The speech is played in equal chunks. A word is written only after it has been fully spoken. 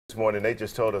This morning, they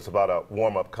just told us about a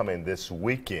warm-up coming this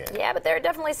weekend. Yeah, but there are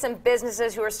definitely some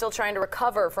businesses who are still trying to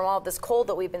recover from all this cold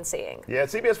that we've been seeing. Yeah,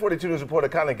 CBS 42 News reporter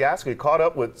Connie Gasky caught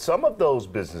up with some of those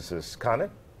businesses. Connie?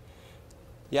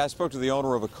 Yeah, I spoke to the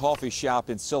owner of a coffee shop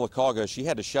in Sylacauga. She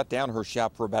had to shut down her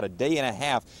shop for about a day and a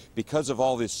half because of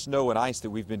all this snow and ice that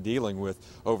we've been dealing with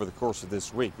over the course of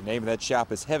this week. The name of that shop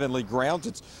is Heavenly Grounds.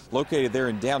 It's located there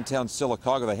in downtown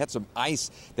Sylacauga. They had some ice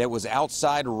that was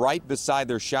outside right beside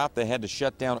their shop. They had to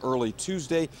shut down early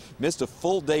Tuesday, missed a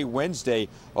full day Wednesday,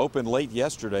 opened late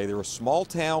yesterday. They're a small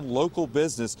town local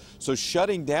business, so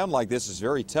shutting down like this is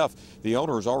very tough. The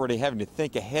owner is already having to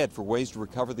think ahead for ways to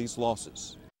recover these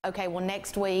losses. Okay, well,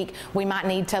 next week we might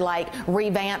need to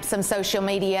revamp some social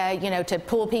media, to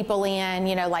pull people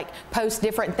in, post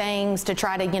different things to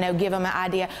try to, give them an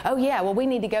idea. Oh, yeah, well, we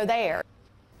need to go there.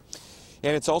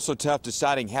 And it's also tough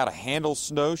deciding how to handle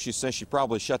snow. She says she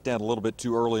probably shut down a little bit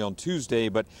too early on Tuesday,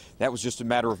 but that was just a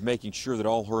matter of making sure that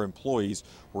all her employees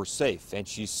were safe. And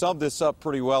she summed this up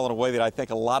pretty well in a way that I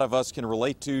think a lot of us can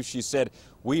relate to. She said,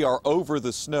 "We are over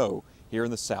the snow here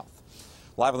in the South."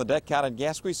 Live on the deck, Connie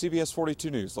Gasky, CBS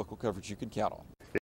 42 News, local coverage you can count on.